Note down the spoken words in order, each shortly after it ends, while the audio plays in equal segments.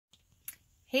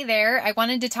Hey there, I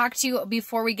wanted to talk to you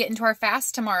before we get into our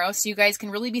fast tomorrow so you guys can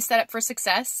really be set up for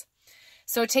success.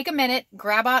 So take a minute,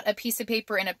 grab out a piece of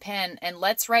paper and a pen, and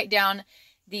let's write down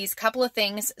these couple of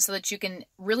things so that you can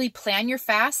really plan your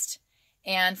fast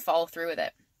and follow through with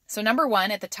it. So number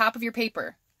one, at the top of your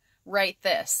paper, write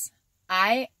this: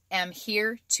 I am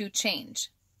here to change.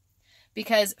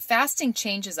 Because fasting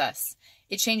changes us.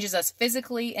 It changes us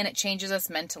physically and it changes us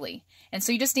mentally. And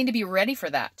so you just need to be ready for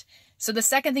that. So the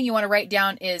second thing you want to write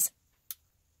down is,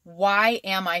 why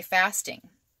am I fasting?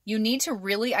 You need to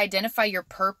really identify your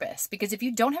purpose, because if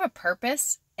you don't have a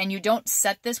purpose and you don't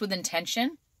set this with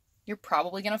intention, you're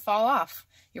probably going to fall off.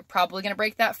 You're probably going to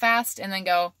break that fast and then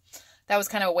go, that was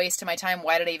kind of a waste of my time.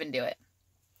 Why did I even do it?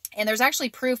 And there's actually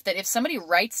proof that if somebody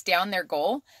writes down their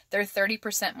goal, they're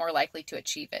 30% more likely to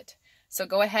achieve it. So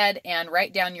go ahead and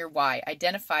write down your why.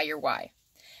 Identify your why.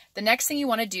 The next thing you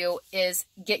want to do is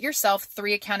get yourself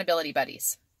 3 accountability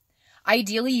buddies.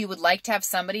 Ideally, you would like to have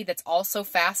somebody that's also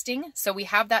fasting. So we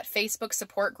have that Facebook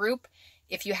support group.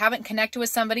 If you haven't connected with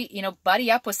somebody,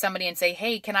 buddy up with somebody and say,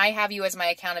 hey, can I have you as my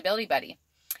accountability buddy?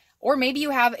 Or maybe you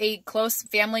have a close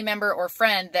family member or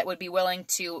friend that would be willing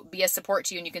to be a support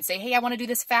to you, and you can say, hey, I want to do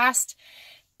this fast,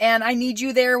 and I need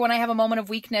you there when I have a moment of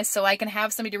weakness so I can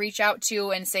have somebody to reach out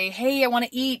to and say, hey, I want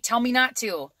to eat, tell me not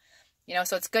to.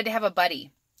 So it's good to have a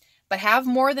buddy. But have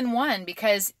more than one,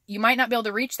 because you might not be able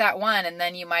to reach that one, and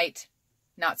then you might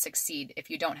not succeed if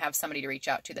you don't have somebody to reach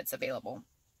out to that's available.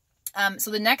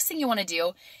 So the next thing you want to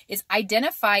do is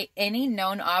identify any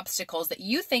known obstacles that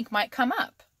you think might come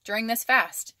up during this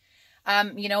fast.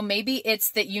 Maybe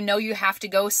it's that you have to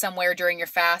go somewhere during your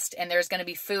fast and there's going to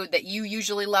be food that you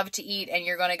usually love to eat, and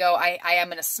you're going to go, I am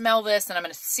going to smell this and I'm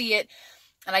going to see it,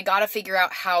 and I got to figure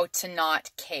out how to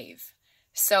not cave.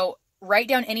 So write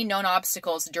down any known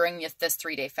obstacles during this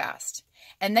 3-day fast.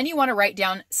 And then you want to write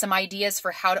down some ideas for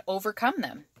how to overcome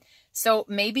them. So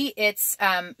maybe it's,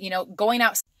 going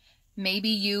out. Maybe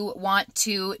you want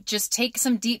to just take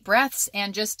some deep breaths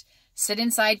and just sit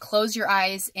inside, close your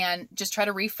eyes, and just try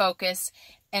to refocus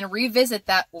and revisit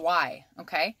that why,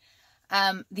 okay?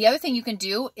 The other thing you can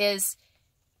do is,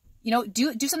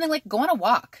 do something like go on a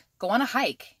walk, go on a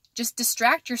hike. Just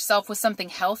distract yourself with something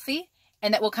healthy,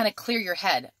 and that will kind of clear your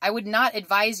head. I would not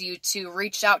advise you to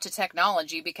reach out to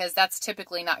technology, because that's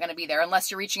typically not going to be there unless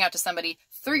you're reaching out to somebody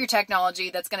through your technology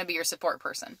that's going to be your support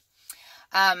person.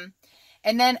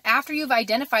 And then after you've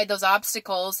identified those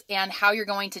obstacles and how you're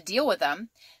going to deal with them,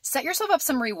 set yourself up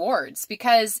some rewards,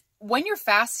 because when you're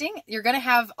fasting, you're going to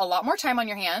have a lot more time on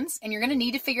your hands, and you're going to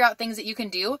need to figure out things that you can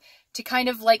do to kind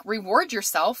of like reward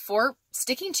yourself for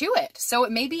sticking to it. So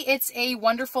maybe it's a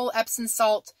wonderful Epsom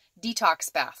salt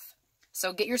detox bath.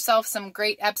 So get yourself some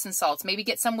great Epsom salts. Maybe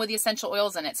get some with the essential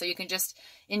oils in it so you can just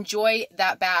enjoy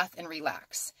that bath and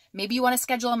relax. Maybe you want to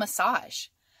schedule a massage.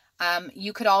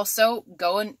 You could also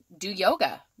go and do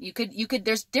yoga.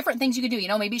 There's different things you could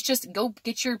do. Maybe it's just go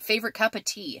get your favorite cup of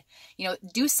tea.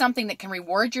 Do something that can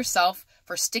reward yourself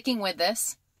for sticking with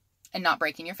this and not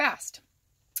breaking your fast.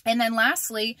 And then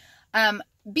lastly,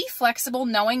 be flexible,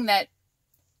 knowing that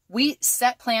we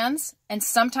set plans and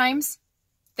sometimes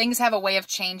things have a way of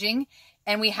changing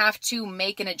and we have to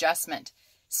make an adjustment.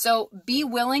 So be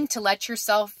willing to let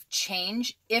yourself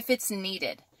change if it's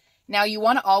needed. Now, you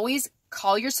want to always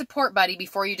call your support buddy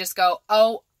before you just go,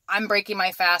 oh, I'm breaking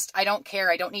my fast, I don't care,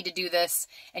 I don't need to do this,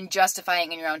 and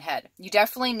justifying in your own head. You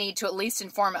definitely need to at least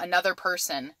inform another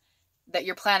person that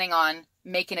you're planning on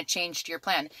making a change to your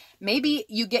plan. Maybe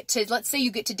let's say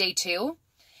you get to day 2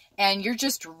 and you're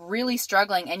just really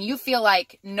struggling and you feel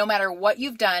like no matter what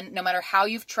you've done, no matter how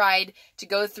you've tried to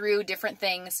go through different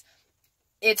things,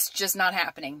 it's just not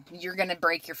happening. You're going to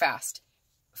break your fast.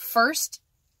 First,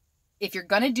 if you're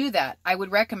going to do that, I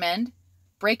would recommend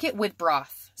break it with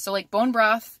broth. So like bone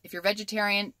broth, if you're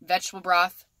vegetarian, vegetable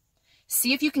broth.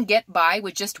 See if you can get by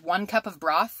with just 1 cup of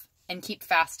broth and keep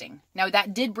fasting. Now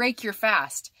that did break your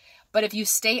fast, but if you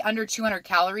stay under 200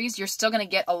 calories, you're still going to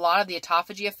get a lot of the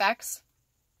autophagy effects,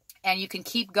 and you can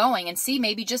keep going and see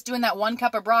maybe just doing that 1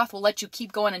 cup of broth will let you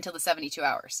keep going until the 72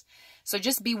 hours. So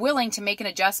just be willing to make an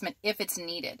adjustment if it's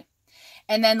needed.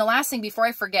 And then the last thing before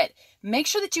I forget, make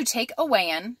sure that you take a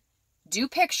weigh-in, do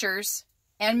pictures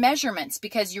and measurements,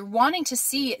 because you're wanting to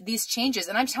see these changes.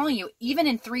 And I'm telling you, even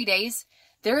in 3 days,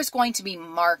 there is going to be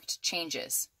marked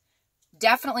changes.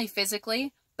 Definitely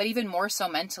physically, but even more so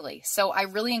mentally. So I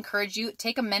really encourage you,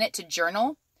 take a minute to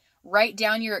journal, write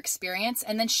down your experience,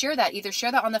 and then share that. Either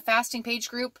share that on the fasting page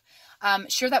group,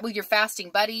 share that with your fasting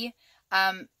buddy,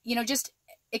 just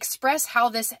express how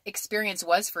this experience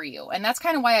was for you. And that's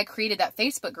kind of why I created that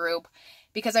Facebook group,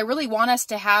 because I really want us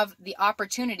to have the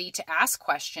opportunity to ask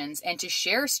questions and to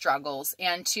share struggles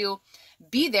and to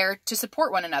be there to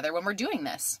support one another when we're doing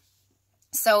this.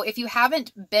 So if you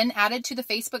haven't been added to the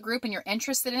Facebook group and you're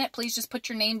interested in it, please just put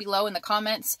your name below in the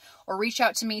comments or reach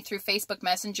out to me through Facebook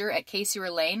Messenger at Casey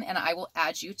or Lane, and I will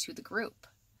add you to the group.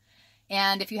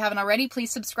 And if you haven't already,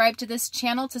 please subscribe to this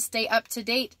channel to stay up to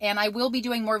date. And I will be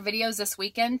doing more videos this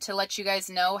weekend to let you guys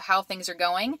know how things are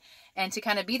going and to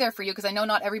kind of be there for you, because I know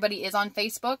not everybody is on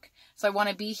Facebook. So I want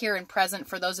to be here and present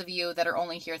for those of you that are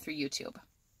only here through YouTube.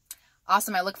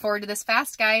 Awesome. I look forward to this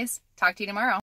fast, guys. Talk to you tomorrow.